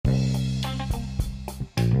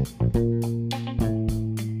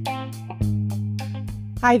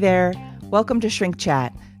Hi there. Welcome to Shrink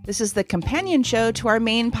Chat. This is the companion show to our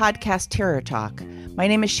main podcast, Terror Talk. My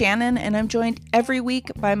name is Shannon, and I'm joined every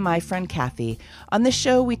week by my friend Kathy. On this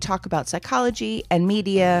show, we talk about psychology and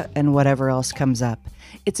media and whatever else comes up.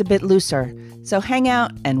 It's a bit looser, so hang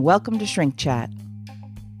out and welcome to Shrink Chat.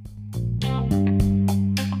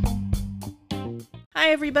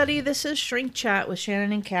 Hi, everybody. This is Shrink Chat with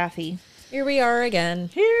Shannon and Kathy. Here we are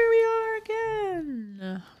again.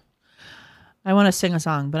 I want to sing a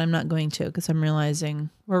song, but I'm not going to because I'm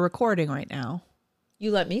realizing we're recording right now.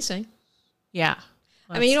 You let me sing. Yeah.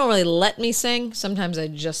 I mean, you don't really let me sing. Sometimes I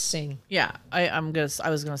just sing. Yeah. I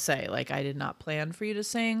was gonna say, like, I did not plan for you to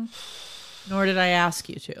sing, nor did I ask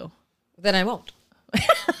you to. Then I won't.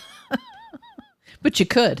 But you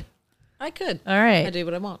could. I could. All right. I do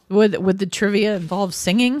what I want. Would the trivia involve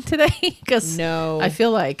singing today? Because no, I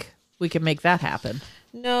feel like we can make that happen.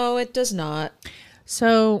 No, it does not.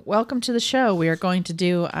 So, welcome to the show. We are going to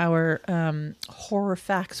do our horror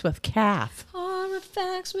facts with Kath. Horror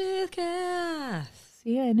facts with Kath.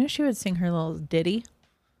 See, I knew she would sing her little ditty.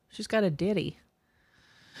 She's got a ditty.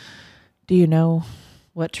 Do you know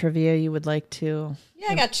what trivia you would like to? Yeah,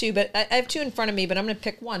 I got two, but I have two in front of me, but I'm going to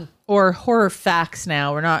pick one. Or horror facts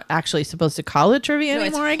now. We're not actually supposed to call it trivia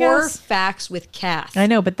anymore, I guess. Horror facts with Kath. I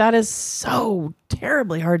know, but that is so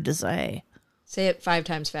terribly hard to say. Say it 5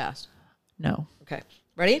 times fast. No. Okay.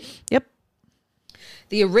 Ready? Yep.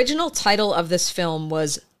 The original title of this film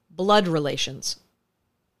was Blood Relations.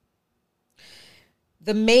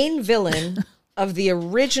 The main villain of the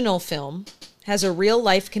original film has a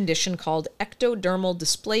real-life condition called ectodermal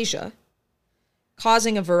dysplasia,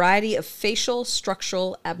 causing a variety of facial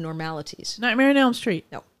structural abnormalities. Nightmare on Elm Street.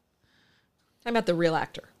 No. I'm about the real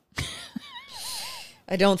actor.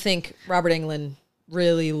 I don't think Robert Englund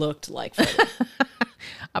really looked like Freddy.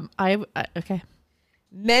 Okay.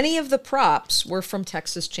 Many of the props were from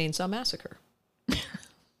Texas Chainsaw Massacre.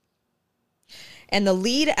 And the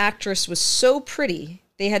lead actress was so pretty,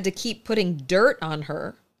 they had to keep putting dirt on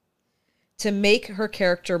her to make her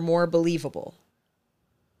character more believable.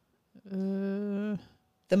 The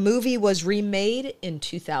movie was remade in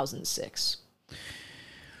 2006.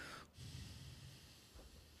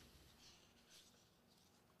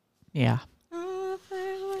 Yeah.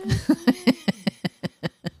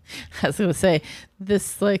 I was going to say,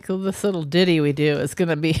 this little ditty we do is going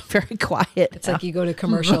to be very quiet. It's like you go to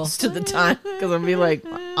commercial. Most of the time. Because I'm be like,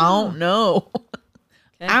 I don't know. Okay.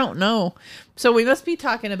 I don't know. So we must be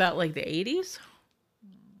talking about like the 80s?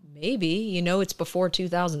 Maybe. You know it's before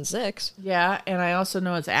 2006. Yeah, and I also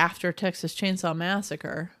know it's after Texas Chainsaw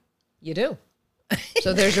Massacre. You do.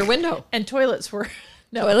 So there's your window. And toilets were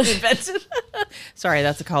invented. Sorry,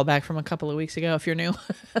 that's a callback from a couple of weeks ago if you're new.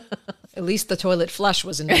 At least the toilet flush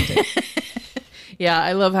was invented. Yeah,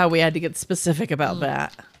 I love how we had to get specific about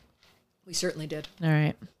that. We certainly did. All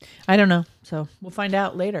right. I don't know. So we'll find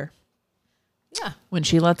out later. Yeah. When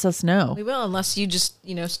she lets us know. We will, unless you just,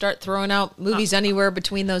 start throwing out movies anywhere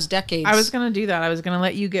between those decades. I was going to do that. I was going to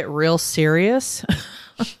let you get real serious.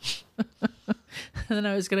 And then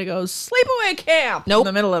I was going to go sleepaway camp in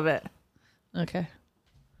the middle of it. Okay.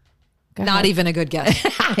 Not even a good guess.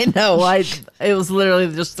 I know. It was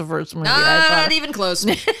literally just the first movie I thought. Not even close.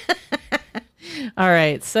 All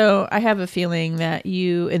right. So I have a feeling that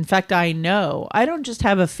in fact, I know. I don't just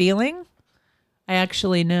have a feeling. I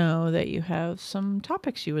actually know that you have some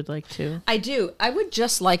topics you would like to. I do. I would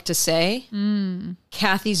just like to say,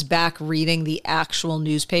 Kathy's back reading the actual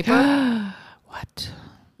newspaper. What?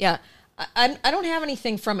 Yeah. I don't have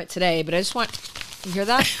anything from it today, but I just want... You hear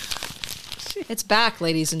that? It's back,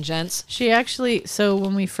 ladies and gents. She actually... So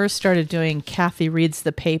when we first started doing Kathy Reads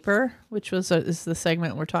the Paper, which is the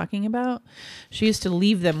segment we're talking about, she used to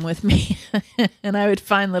leave them with me. And I would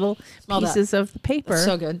find little pieces of the paper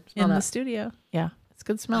so good. in the studio. Yeah. It's a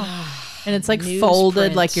good smell. And it's like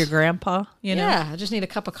folded like your grandpa, you know? Yeah. I just need a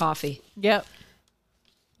cup of coffee. Yep.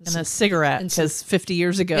 And a cigarette, because 50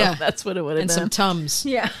 years ago, that's what it would have been. And some Tums.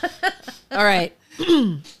 Yeah. All right.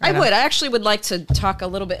 I actually would like to talk a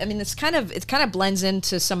little bit. I mean, it kind of blends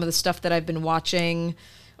into some of the stuff that I've been watching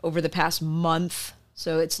over the past month.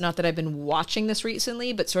 So it's not that I've been watching this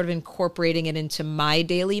recently, but sort of incorporating it into my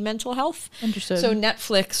daily mental health. Interesting. So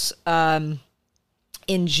Netflix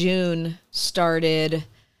in June started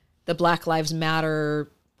the Black Lives Matter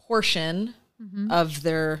portion of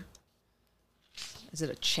their... Is it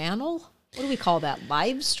a channel? What do we call that?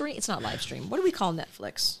 Live stream? It's not live stream. What do we call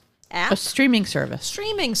Netflix? App? A streaming service.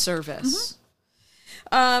 Streaming service.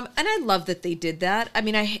 And I love that they did that. I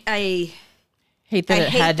mean, I Hate that I it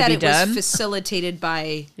hate had to that be it done. was facilitated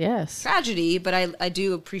by Yes. tragedy, but I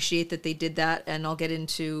do appreciate that they did that, and I'll get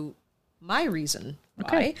into my reason why.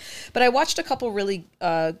 Okay. But I watched a couple really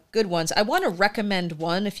good ones. I want to recommend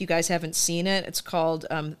one if you guys haven't seen it. It's called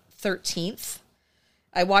 13th.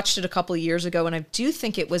 I watched it a couple of years ago, and I do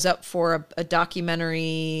think it was up for a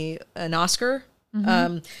documentary, an Oscar.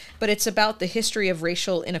 But it's about the history of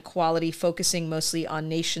racial inequality, focusing mostly on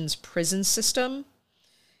nation's prison system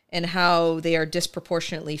and how they are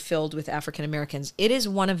disproportionately filled with African Americans. It is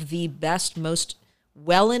one of the best, most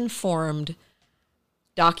well-informed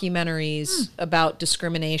documentaries about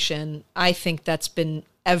discrimination I think that's been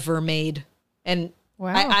ever made. And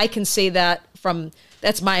Wow. I can say that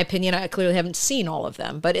that's my opinion. I clearly haven't seen all of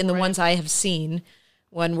them, but in the ones I have seen,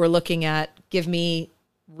 when we're looking at give me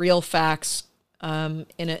real facts in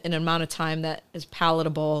an amount of time that is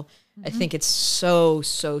palatable, I think it's so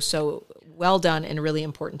well done and really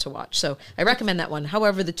important to watch. So I recommend that one.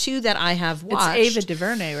 However, the two that I have watched... It's Ava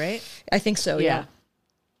DuVernay, right? I think so, yeah.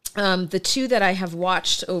 The two that I have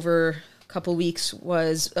watched over a couple weeks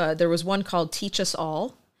was, there was one called Teach Us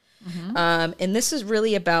All. And this is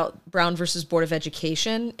really about Brown versus Board of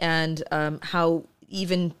Education and how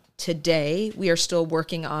even today we are still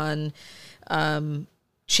working on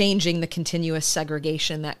changing the continuous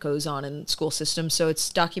segregation that goes on in school systems. So it's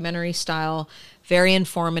documentary style, very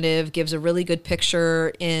informative, gives a really good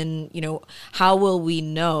picture in, how will we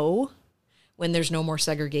know when there's no more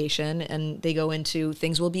segregation, and they go into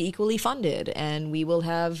things will be equally funded and we will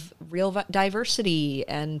have real diversity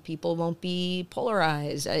and people won't be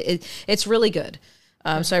polarized. It's really good.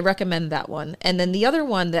 So I recommend that one. And then the other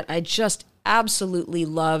one that I just absolutely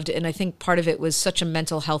loved, and I think part of it was such a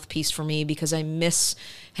mental health piece for me because I miss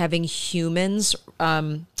having humans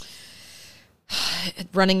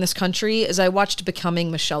running this country, is I watched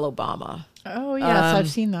Becoming Michelle Obama. Oh, yes. I've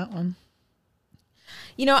seen that one.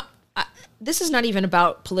 This is not even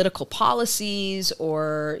about political policies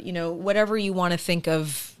or, whatever you want to think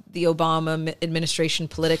of the Obama administration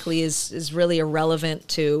politically is really irrelevant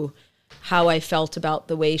to how I felt about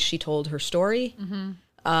the way she told her story,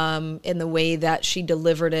 and the way that she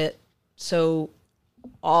delivered it so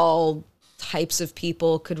all types of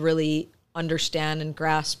people could really understand and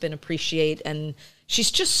grasp and appreciate. And she's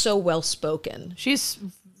just so well-spoken. She's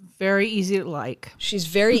very easy to like. She's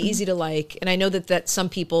very easy to like. And I know that some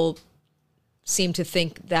people seem to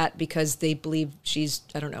think that because they believe she's,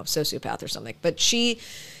 I don't know, sociopath or something. But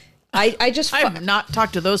I have not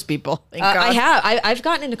talked to those people. Thank God. I have. I've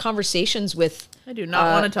gotten into conversations with. I do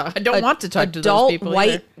not want to talk. I don't want to talk to those adult people white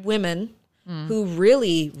either. women who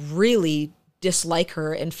really, really dislike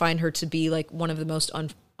her and find her to be like one of the most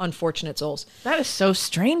unfortunate souls. That is so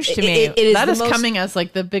strange to me. It is that is most, coming as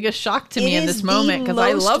like the biggest shock to me in this moment because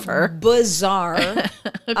I love her. Bizarre. Okay.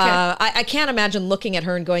 I can't imagine looking at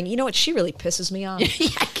her and going, you know what, she really pisses me off. Yeah,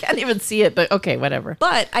 I can't even see it, but okay, whatever.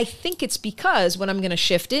 But I think it's because what I'm going to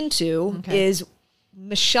shift into is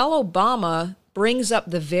Michelle Obama brings up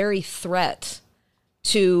the very threat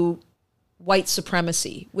to white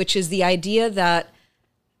supremacy, which is the idea that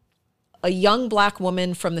a young black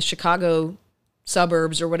woman from the Chicago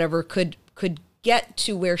suburbs or whatever could get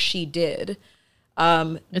to where she did.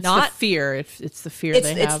 It's the fear. It's the fear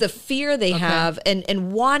they have. It's the fear they have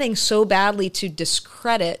and wanting so badly to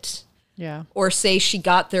discredit or say she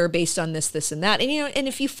got there based on this, and that. And, and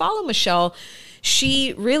if you follow Michelle,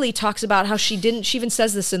 she really talks about how she even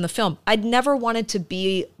says this in the film. I'd never wanted to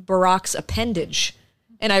be Barack's appendage.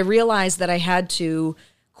 And I realized that I had to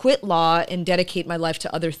quit law and dedicate my life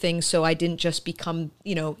to other things so I didn't just become,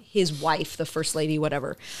 his wife, the first lady,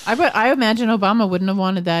 whatever. I imagine Obama wouldn't have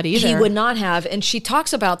wanted that either. He would not have. And she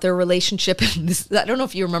talks about their relationship. I don't know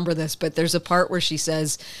if you remember this, but there's a part where she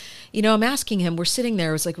says, I'm asking him, we're sitting there,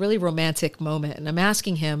 it was like a really romantic moment. And I'm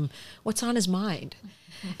asking him what's on his mind.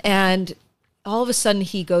 And all of a sudden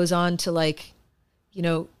he goes on to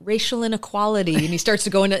racial inequality. And he starts to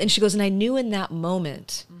go into, and she goes, and I knew in that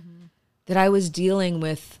moment that I was dealing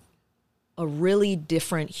with a really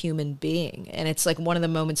different human being. And it's like one of the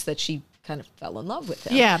moments that she kind of fell in love with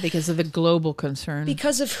him. Yeah, because of the global concern.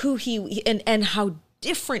 Because of who and how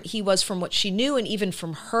different he was from what she knew and even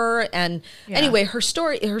from her. And anyway, her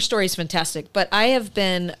story is fantastic. But I have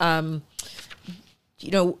been,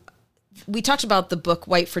 we talked about the book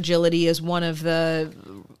White Fragility as one of the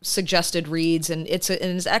suggested reads, and it's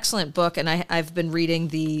an excellent book. And I've been reading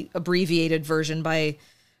the abbreviated version by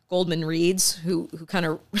Goldman Reads, who kind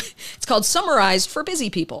of, it's called Summarized for Busy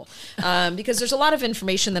People, because there's a lot of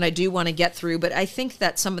information that I do want to get through, but I think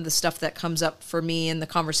that some of the stuff that comes up for me in the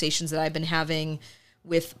conversations that I've been having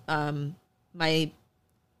with my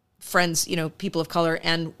friends, people of color,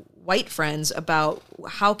 and white friends about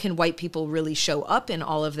how can white people really show up in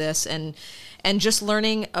all of this, and just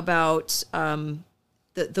learning about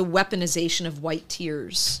the weaponization of white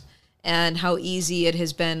tears and how easy it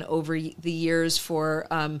has been over the years for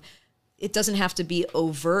it doesn't have to be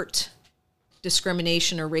overt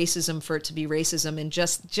discrimination or racism for it to be racism, and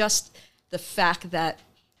just the fact that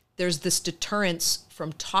there's this deterrence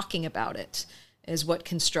from talking about it is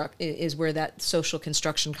where that social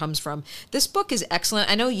construction comes from. This book is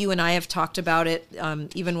excellent. I know you and I have talked about it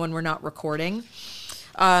even when we're not recording.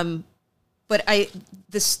 But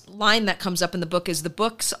this line that comes up in the book is the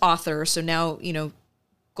book's author. So now,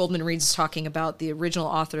 Goldman Reed's talking about the original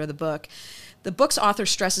author of the book. The book's author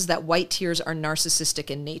stresses that white tears are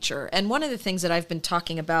narcissistic in nature. And one of the things that I've been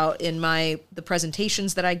talking about in the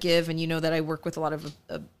presentations that I give, and that I work with a lot of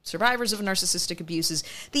survivors of narcissistic abuse, is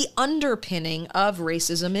the underpinning of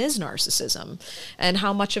racism is narcissism, and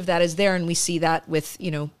how much of that is there. And we see that with,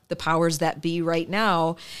 the powers that be right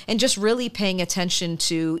now, and just really paying attention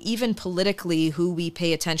to, even politically, who we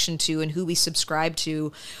pay attention to and who we subscribe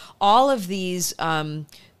to. All of these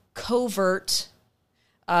covert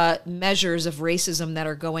measures of racism that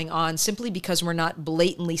are going on simply because we're not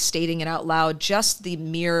blatantly stating it out loud, just the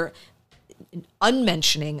mere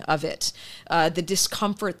unmentioning of it, the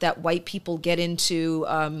discomfort that white people get into,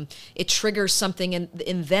 it triggers something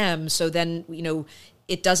in them. So then,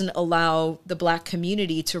 it doesn't allow the Black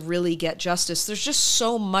community to really get justice. There's just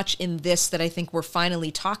so much in this that I think we're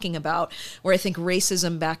finally talking about, where I think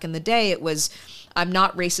racism back in the day, it was, I'm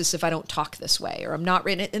not racist if I don't talk this way, or I'm not.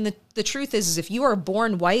 And the truth is if you are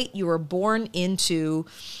born white, you are born into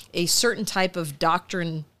a certain type of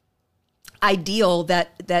doctrine ideal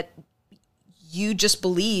that you just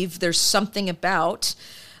believe there's something about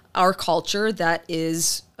our culture that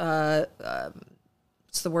is,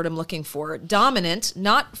 what's the word I'm looking for? Dominant,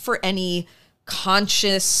 not for any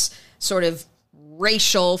conscious sort of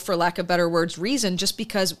racial, for lack of better words, reason, just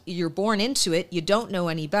because you're born into it, you don't know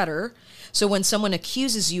any better. So when someone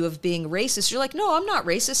accuses you of being racist, you're like, no, I'm not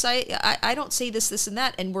racist. I don't say this, and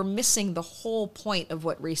that. And we're missing the whole point of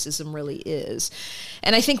what racism really is.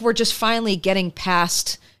 And I think we're just finally getting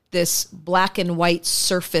past this black and white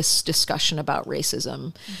surface discussion about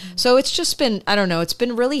racism. Mm-hmm. So it's just been, I don't know, it's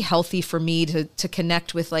been really healthy for me to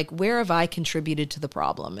connect with, like, where have I contributed to the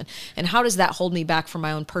problem? And how does that hold me back from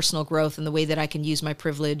my own personal growth and the way that I can use my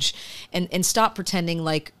privilege and stop pretending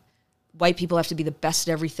like white people have to be the best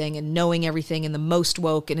at everything and knowing everything and the most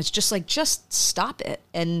woke. And it's just like, just stop it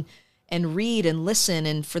and read and listen.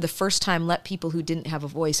 And for the first time, let people who didn't have a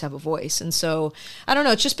voice have a voice. And so, I don't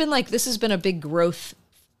know, it's just been like, this has been a big growth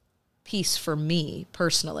piece for me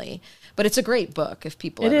personally, but it's a great book if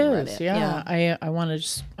people haven't read it. Yeah. I want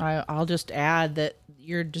to I'll just add that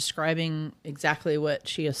you're describing exactly what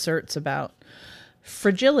she asserts about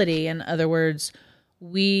fragility. In other words,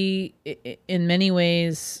 we, in many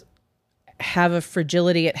ways, have a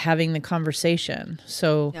fragility at having the conversation.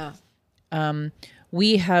 So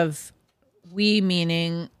we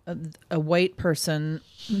meaning a white person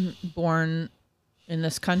born in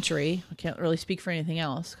this country, I can't really speak for anything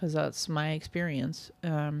else because that's my experience,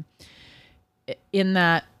 in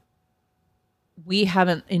that we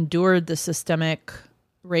haven't endured the systemic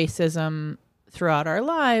racism throughout our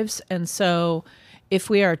lives. And so if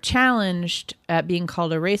we are challenged at being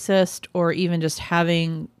called a racist, or even just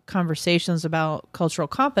having conversations about cultural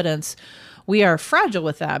competence, we are fragile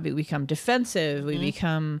with that. We become defensive. We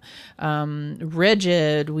become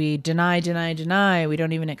rigid. We deny. We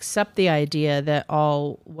don't even accept the idea that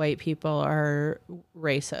all white people are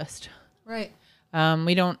racist. Right.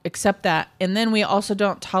 We don't accept that. And then we also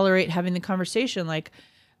don't tolerate having the conversation. Like,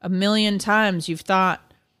 a million times you've thought,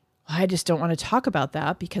 I just don't want to talk about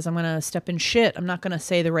that because I'm going to step in shit. I'm not going to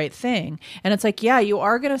say the right thing. And it's like, yeah, you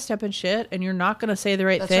are going to step in shit, and you're not going to say the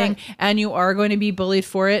right thing. Right. And you are going to be bullied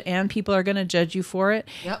for it, and people are going to judge you for it.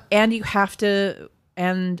 Yep. And you have to,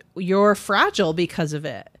 and you're fragile because of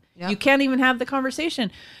it. Yep. You can't even have the conversation.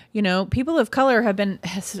 People of color have been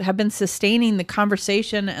sustaining the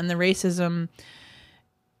conversation and the racism,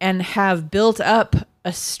 and have built up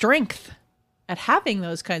a strength at having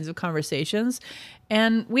those kinds of conversations.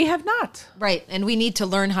 And we have not. Right. And we need to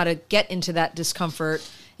learn how to get into that discomfort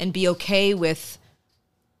and be okay with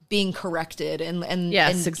being corrected and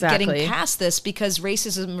yes, exactly. Getting past this, because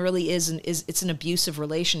racism really is it's an abusive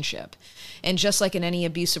relationship. And just like in any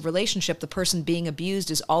abusive relationship, the person being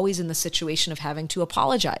abused is always in the situation of having to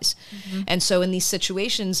apologize. Mm-hmm. And so in these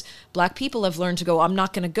situations, Black people have learned to go, I'm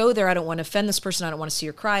not going to go there. I don't want to offend this person. I don't want to see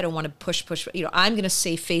her cry. I don't want to push. I'm going to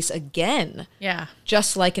save face again. Yeah.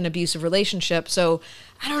 Just like an abusive relationship. So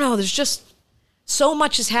I don't know. There's just, so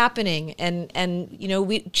much is happening, and you know,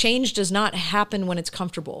 change does not happen when it's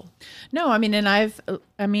comfortable. No, I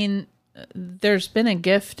mean, there's been a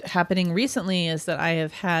gift happening recently is that I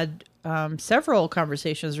have had several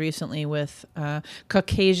conversations recently with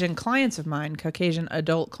Caucasian clients of mine, Caucasian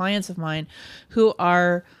adult clients of mine, who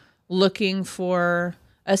are looking for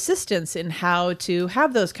assistance in how to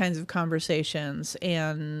have those kinds of conversations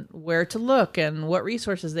and where to look and what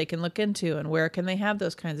resources they can look into and where can they have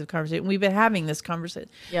those kinds of conversations. We've been having this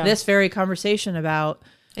this very conversation about.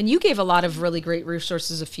 And you gave a lot of really great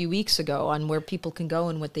resources a few weeks ago on where people can go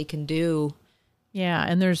and what they can do. Yeah,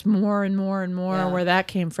 and there's more and more and more where that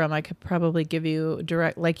came from. I could probably give you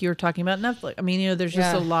direct, like you were talking about Netflix. I mean, you know, there's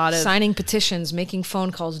just a lot of signing petitions, making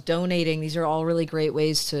phone calls, donating. These are all really great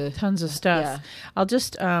ways to tons of stuff. Yeah. I'll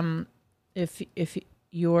just if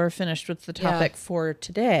you're finished with the topic for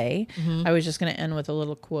today, I was just going to end with a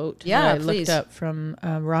little quote that I looked up from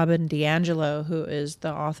Robin DiAngelo, who is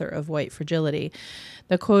the author of White Fragility.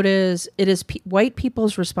 The quote is, "It is white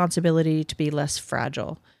people's responsibility to be less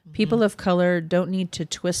fragile. People of color don't need to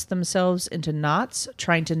twist themselves into knots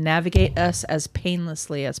trying to navigate us as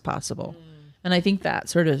painlessly as possible." And I think that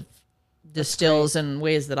sort of distills in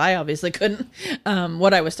ways that I obviously couldn't.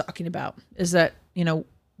 What I was talking about is that, you know,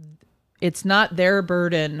 it's not their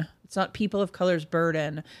burden. It's not people of color's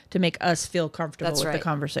burden to make us feel comfortable with the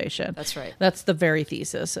conversation. That's right. That's the very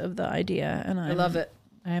thesis of the idea. And I love it.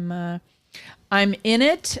 I'm in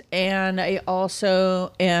it. And I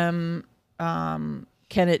also am,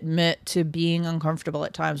 can admit to being uncomfortable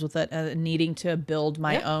at times with it and needing to build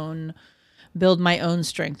my own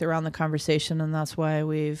strength around the conversation. And that's why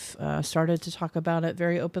we've started to talk about it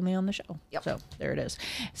very openly on the show. Yep. So there it is.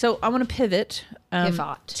 So I want to pivot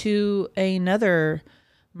to another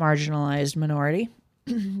marginalized minority.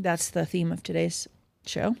 That's the theme of today's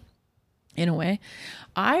show. In a way,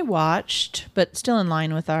 I watched, but still in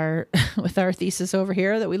line with our thesis over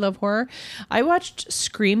here that we love horror, I watched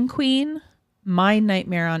Scream Queen, My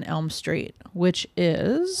Nightmare on Elm Street, which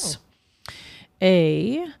is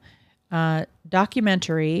a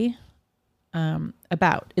documentary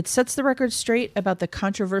about, it sets the record straight about the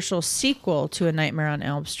controversial sequel to A Nightmare on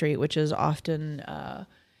Elm Street, which is often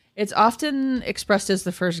it's often expressed as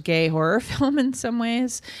the first gay horror film in some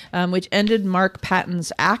ways, which ended Mark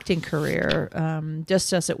Patton's acting career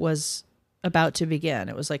just as it was about to begin.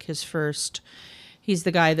 It was like his first. He's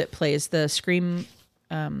the guy that plays the Scream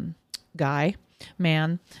Scream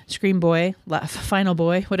Boy, Final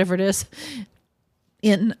Boy, whatever it is,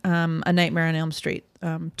 in A Nightmare on Elm Street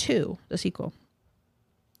 2, the sequel.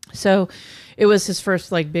 So it was his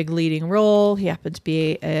first like big leading role. He happened to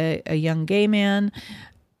be a young gay man.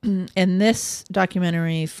 And this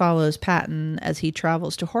documentary follows Patton as he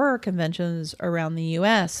travels to horror conventions around the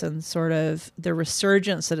U.S. and sort of the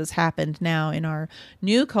resurgence that has happened now in our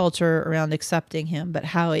new culture around accepting him, but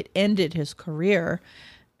how it ended his career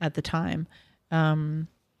at the time.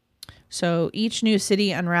 So each new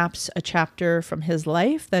city unwraps a chapter from his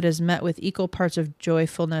life that is met with equal parts of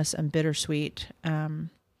joyfulness and bittersweet,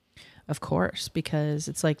 of course, because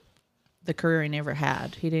it's like the career he never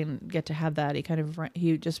had. He didn't get to have that.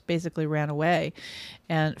 He just basically ran away.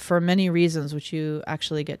 And for many reasons, which you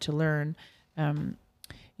actually get to learn,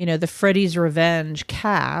 you know, the Freddy's Revenge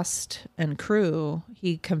cast and crew,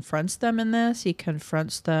 he confronts them in this. He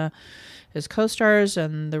confronts his co-stars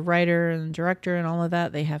and the writer and director and all of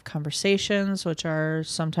that. They have conversations, which are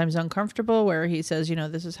sometimes uncomfortable, where he says, you know,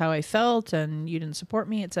 this is how I felt and you didn't support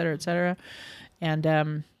me, et cetera, et cetera.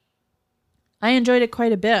 And, I enjoyed it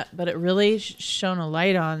quite a bit, but it really shone a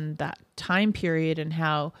light on that time period and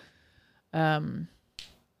how they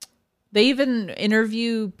even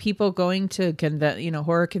interview people going to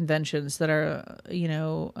horror conventions that are,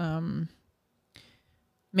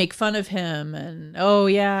 make fun of him and, oh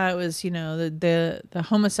yeah, it was, the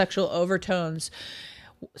homosexual overtones.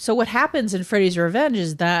 So what happens in Freddy's Revenge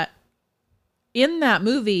is that in that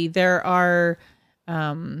movie there are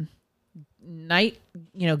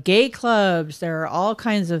gay clubs, there are all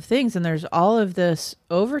kinds of things, and there's all of this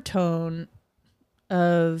overtone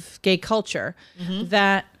of gay culture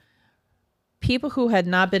that people who had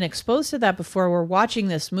not been exposed to that before were watching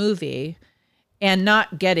this movie and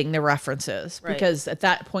not getting the references, because at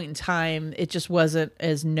that point in time it just wasn't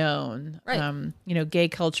as known. Gay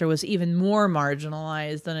culture was even more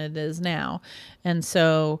marginalized than it is now. And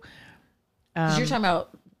so you're talking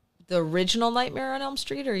about the original Nightmare on Elm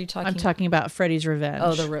Street, or are you talking? I'm talking about Freddy's Revenge.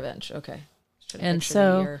 Oh, the Revenge. Okay. And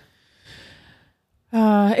so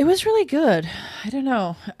it was really good. I don't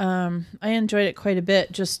know. I enjoyed it quite a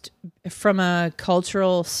bit, just from a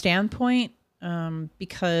cultural standpoint,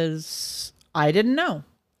 because I didn't know.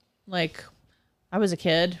 Like, I was a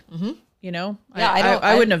kid. Mm-hmm. You know, Yeah,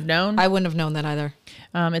 I wouldn't have known. I wouldn't have known that either.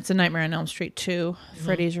 It's A Nightmare on Elm Street 2.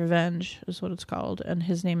 Freddy's Revenge is what it's called, and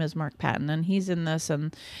his name is Mark Patton, and he's in this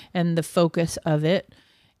and the focus of it.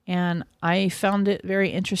 And I found it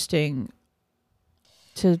very interesting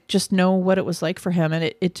to just know what it was like for him, and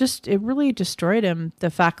it really destroyed him.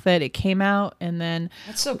 The fact that it came out, and then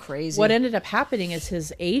that's so crazy. What ended up happening is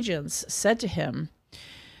his agents said to him,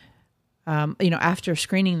 after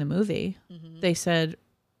screening the movie, they said,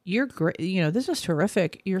 "You're great. This is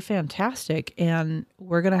terrific. You're fantastic. And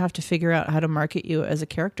we're going to have to figure out how to market you as a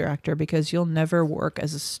character actor because you'll never work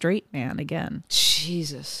as a straight man again."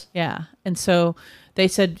 Jesus. Yeah. And so they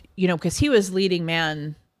said, because he was leading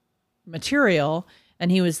man material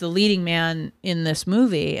and he was the leading man in this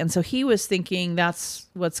movie. And so he was thinking that's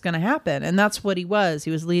what's going to happen. And that's what he was. He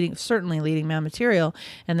was certainly leading man material.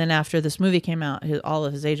 And then after this movie came out, all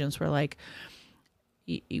of his agents were like,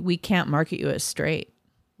 "We can't market you as straight.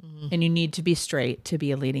 And you need to be straight to be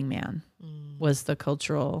a leading man," was the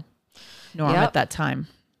cultural norm at that time.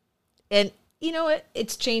 And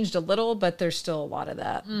it's changed a little, but there's still a lot of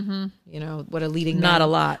that. What a leading man, not a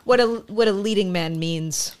lot. What a leading man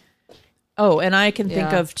means. Oh, and I can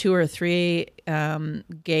think of 2 or 3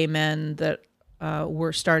 gay men that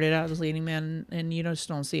were started out as leading men, and you just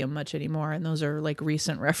don't see them much anymore. And those are like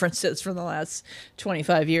recent references from the last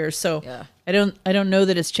 25 years. So I don't know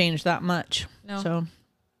that it's changed that much. No. So.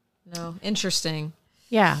 No, interesting.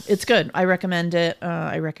 Yeah, it's good. I recommend it.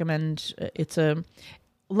 It's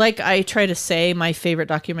like I try to say, my favorite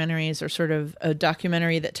documentaries are sort of a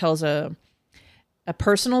documentary that tells a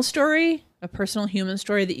personal story, a personal human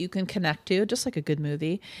story that you can connect to, just like a good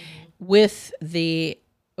movie, with the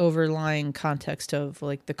overlying context of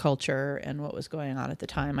like the culture and what was going on at the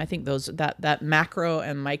time. I think that macro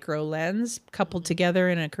and micro lens coupled together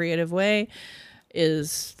in a creative way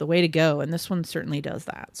is the way to go, and this one certainly does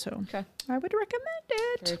that. So I would recommend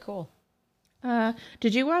it. Very cool.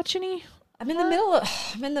 Did you watch any? I'm in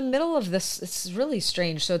the middle of this. It's really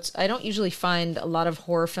strange. So I don't usually find a lot of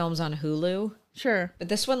horror films on Hulu. Sure. But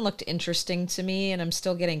this one looked interesting to me, and I'm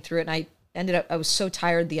still getting through it. And I was so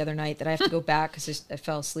tired the other night that I have to go back because I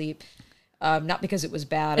fell asleep. Not because it was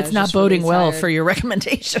bad. It's not boding well for your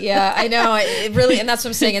recommendation. Yeah, I know. It really, and that's what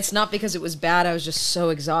I'm saying. It's not because it was bad. I was just so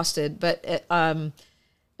exhausted. But and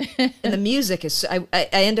the music is. I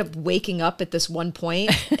end up waking up at this one point,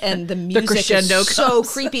 and the music is so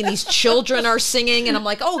creepy. And these children are singing, and I'm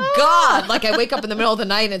like, oh God! Like I wake up in the middle of the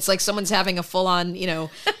night, and it's like someone's having a full on,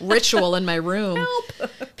 ritual in my room. Help.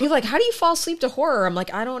 People are like, how do you fall asleep to horror? I'm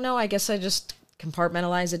like, I don't know. I guess I just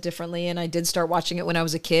compartmentalize it differently, and I did start watching it when I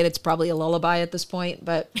was a kid. It's probably a lullaby at this point,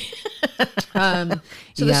 but the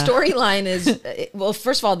storyline is, well,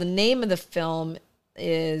 first of all, the name of the film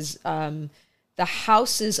is The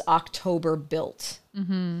House is October Built.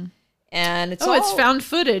 And it's it's found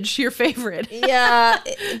footage, your favorite. Yeah,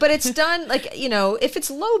 but it's done like, if it's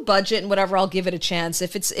low budget and whatever, I'll give it a chance.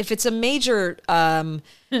 If it's a major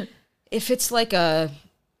if it's like a,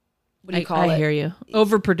 what do you call it? I hear you.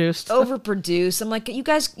 Overproduced. I'm like, you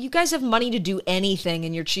guys have money to do anything,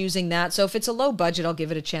 and you're choosing that. So if it's a low budget, I'll give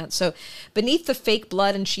it a chance. So beneath the fake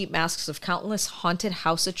blood and sheep masks of countless haunted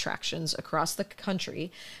house attractions across the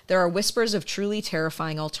country, there are whispers of truly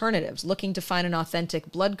terrifying alternatives. Looking to find an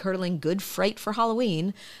authentic, blood-curdling good fright for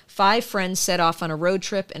Halloween, 5 friends set off on a road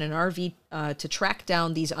trip in an RV to track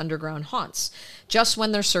down these underground haunts. Just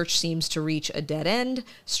when their search seems to reach a dead end,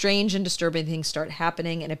 strange and disturbing things start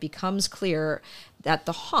happening, and it becomes clear that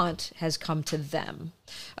the haunt has come to them.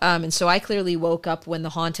 And so I clearly woke up when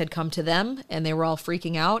the haunt had come to them, and they were all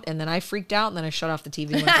freaking out, and then I freaked out, and then I shut off the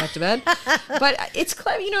TV and went back to bed. But it's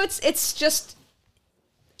clever, it's just,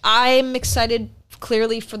 I'm excited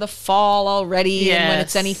clearly for the fall already. Yes. And when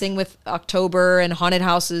it's anything with October and haunted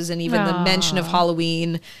houses and even the mention of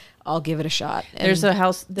Halloween, I'll give it a shot. And there's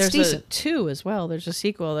a 2 as well. There's a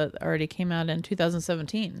sequel that already came out in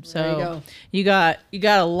 2017. So there you go. You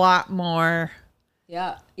got a lot more.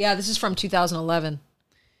 Yeah. Yeah, this is from 2011.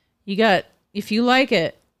 If you like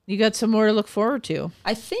it, you got some more to look forward to.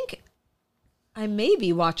 I think I may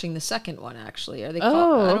be watching the second one, actually. Are they called?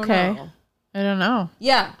 Oh, okay. I don't know.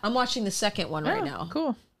 Yeah, I'm watching the second one right now.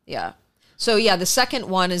 Cool. Yeah. So yeah, the second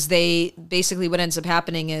one is basically what ends up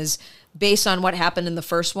happening is based on what happened in the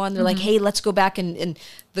first one. They're like, hey, let's go back and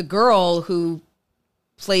the girl who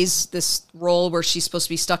plays this role where she's supposed to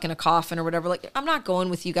be stuck in a coffin or whatever, like, I'm not going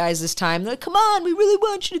with you guys this time. They're like, come on, we really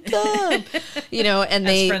want you to come. And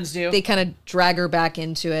as friends do. They kind of drag her back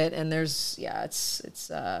into it, and there's it's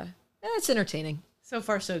entertaining. So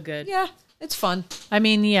far so good. Yeah, it's fun. I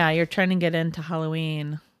mean, yeah, you're trying to get into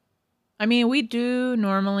Halloween. I mean, we do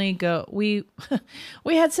normally go. We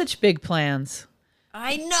had such big plans.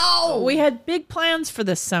 I know. We had big plans for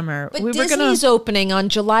this summer. But we Disney's opening on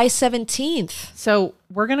July 17th. So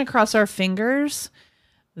we're going to cross our fingers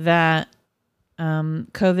that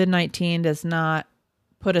COVID-19 does not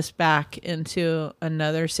put us back into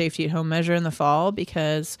another safety at home measure in the fall,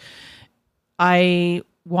 because I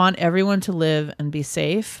want everyone to live and be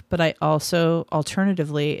safe. But I also,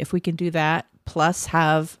 alternatively, if we can do that, plus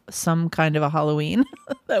have some kind of a Halloween,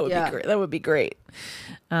 that would be great. That would be great.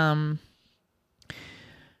 I'm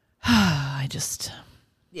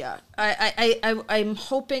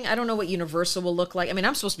hoping, I don't know what Universal will look like. I mean,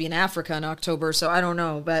 I'm supposed to be in Africa in October, so I don't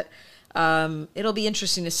know, but it'll be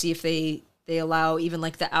interesting to see if they allow even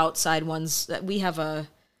like the outside ones. That we have a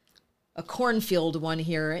cornfield one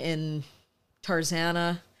here in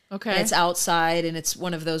Tarzana. Okay. And it's outside, and it's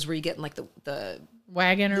one of those where you get in like the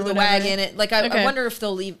wagon or the whatever. wagon. I wonder if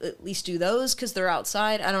they'll at least do those because they're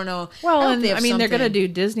outside. I don't know. Well, I mean, they're going to do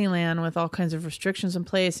Disneyland with all kinds of restrictions in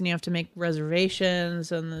place, and you have to make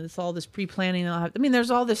reservations, and there's all this pre-planning.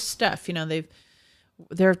 There's all this stuff.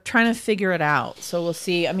 They're trying to figure it out. So we'll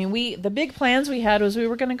see. I mean, the big plans we had was we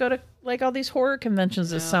were going to go to like all these horror conventions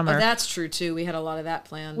this summer. Oh, that's true too. We had a lot of that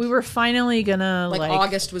planned. We were finally gonna like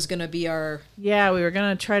August was gonna be our. Yeah, we were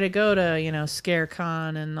gonna try to go to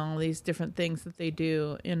ScareCon and all these different things that they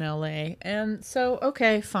do in LA. And so,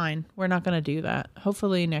 okay, fine, we're not gonna do that.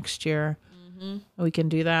 Hopefully next year we can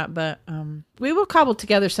do that. But we will cobble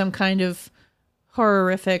together some kind of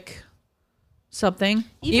horrific something,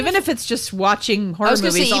 even if it's just watching horror movies. I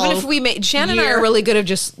was going to say, even if we make, Shannon and I are really good at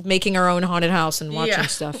just making our own haunted house and watching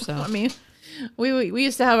stuff. So I mean, we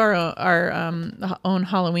used to have our own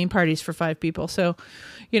Halloween parties for 5 people. So,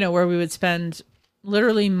 where we would spend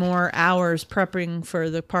literally more hours prepping for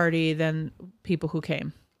the party than people who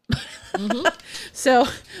came. So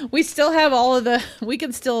we still have we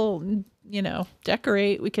can still,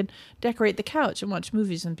 decorate. We can decorate the couch and watch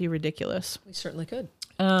movies and be ridiculous. We certainly could.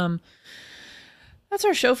 That's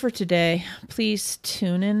our show for today. Please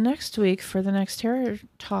tune in next week for the next Terror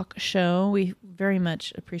Talk show. We very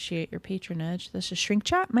much appreciate your patronage. This is Shrink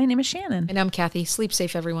Chat. My name is Shannon. And I'm Kathy. Sleep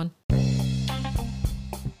safe, everyone.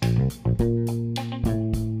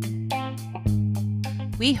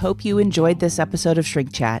 We hope you enjoyed this episode of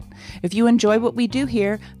Shrink Chat. If you enjoy what we do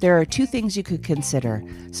here, there are 2 things you could consider: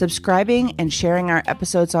 subscribing and sharing our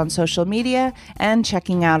episodes on social media, and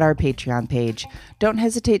checking out our Patreon page. Don't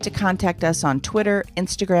hesitate to contact us on Twitter,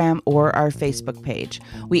 Instagram, or our Facebook page.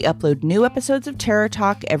 We upload new episodes of Terror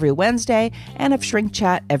Talk every Wednesday and of Shrink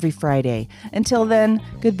Chat every Friday. Until then,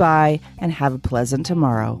 goodbye and have a pleasant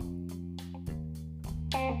tomorrow.